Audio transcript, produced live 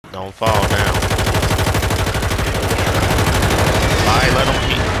Don't fall down. Alright, let them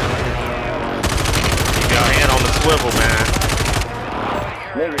keep your hand on the swivel, man.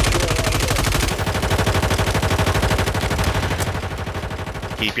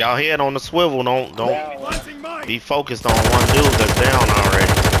 Keep y'all head on the swivel. Don't be focused on one dude that's down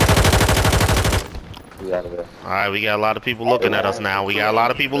already. Alright, we got a lot of people looking at us now. We got a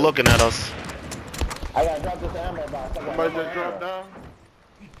lot of people looking at us. I gotta drop this ammo box. Somebody just dropped down?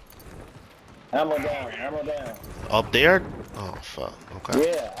 Ammo down, ammo down. Up there? Oh, fuck.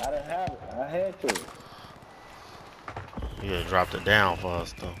 Okay. Yeah, I didn't have it. I had to. You gotta drop it down for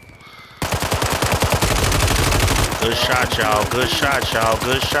us, though. Good shot, y'all. Good shot, y'all.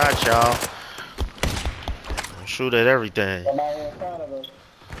 Good shot, y'all. Shoot at everything. Somebody in front of us.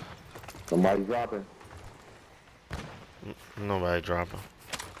 Somebody dropping. Nobody dropping.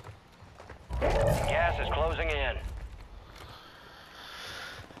 Gas is closing in.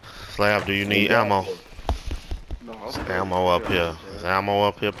 Slab, do you need ammo? No, There's ammo up here. There's ammo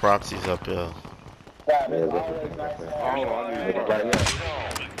up here. Proxies up here. Right, there's always nice Oh, ammo. I need it right here.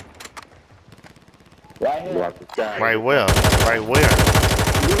 Right here. Right where? Right where?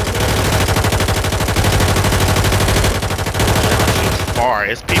 Far.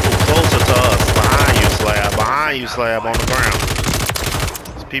 It's people closer to us. Behind you, Slab. Behind you, Slab, on the ground.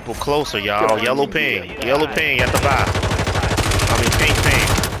 It's people closer, y'all. Yellow ping. Yellow ping at the bottom. I mean, pink ping.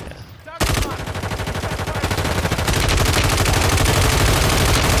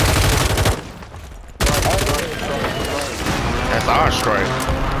 That's our strike.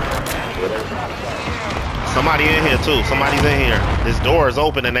 Somebody in here too. Somebody's in here. This door is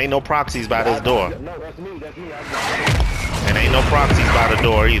open and ain't no proxies by this door. No, that's me. That's me. And ain't no proxies by the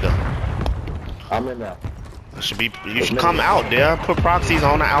door either. I'm in there. You should come out there. Put proxies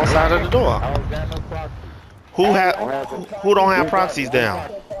on the outside of the door. I don't got no proxy. Who don't have proxies down?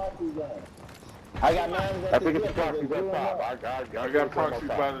 I got mine. I think it's proxies up top. I got proxies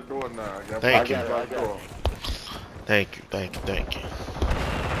by the door now. I got Thank you. proxies by the door. Thank you. Thank you. Thank you.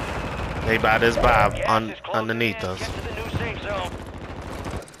 They by this vibe underneath us. Get to the new safe zone.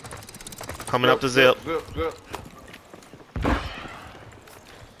 Coming up the zip. Zip. Losing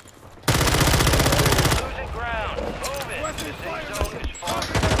ground. Move it. The safe zone is far.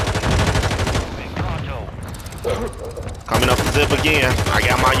 Moving pronto. Coming up the zip again. I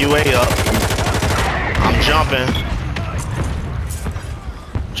got my UA up. I'm jumping.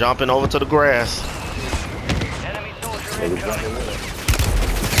 Jumping over to the grass. Enemy soldier incoming.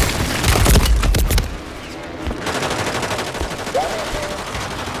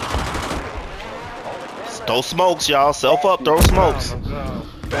 Throw smokes, y'all. Self up. Throw smokes.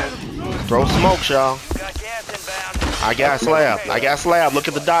 Throw smokes, y'all. Got gas inbound. I got Slab. I got Slab. Look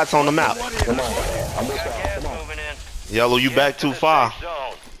at the dots on the map. Got gas moving in. Yellow, you back too far. Safe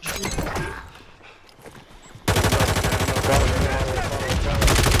zone.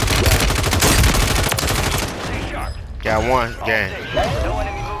 Stay sharp. Got one. Gang. No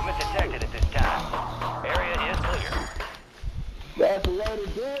enemy movement detected at this time. Area is clear. That's the way to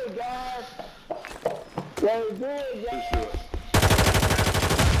do it, guys. Way to do it, guys.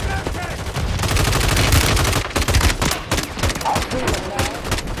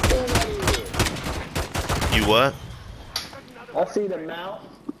 You what? I see the mount.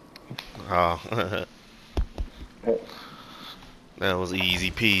 Oh. That was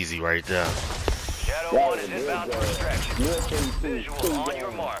easy peasy right there. Shadow 1 is inbound for extraction. Visual on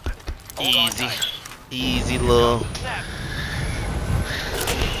your mark. Hold on Easy. tight. Easy little. Snap.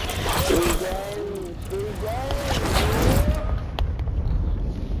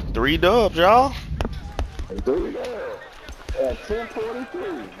 3 dubs, y'all. At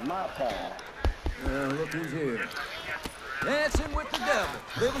 10:43, my time. Look who's here. Dancing with the devil,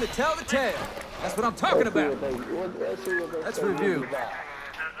 living to tell the tale. That's what I'm talking about. Let's review.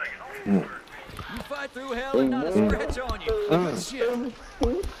 You fight through hell and not a scratch on you. Good shit.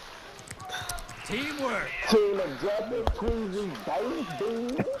 Teamwork.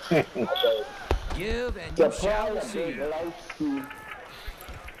 Give and you shall receive.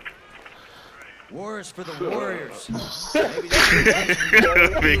 War is for the warriors.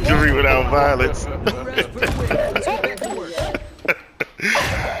 Victory without violence.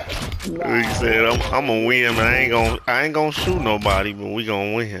 He said, I'm gonna win, but I ain't gonna shoot nobody, but we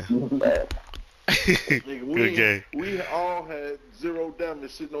gonna win. Good game. We all had 0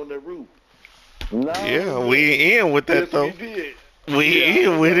 damage sitting on that roof. No. Yeah, we in with that Yes, though. we did. We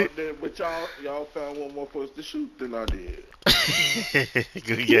in with it. But y'all found one more for us to shoot than I did.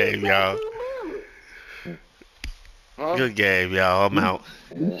 Good game, y'all. Huh? Good game, y'all. I'm out.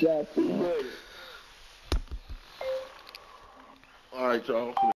 You shot too good. All right, y'all.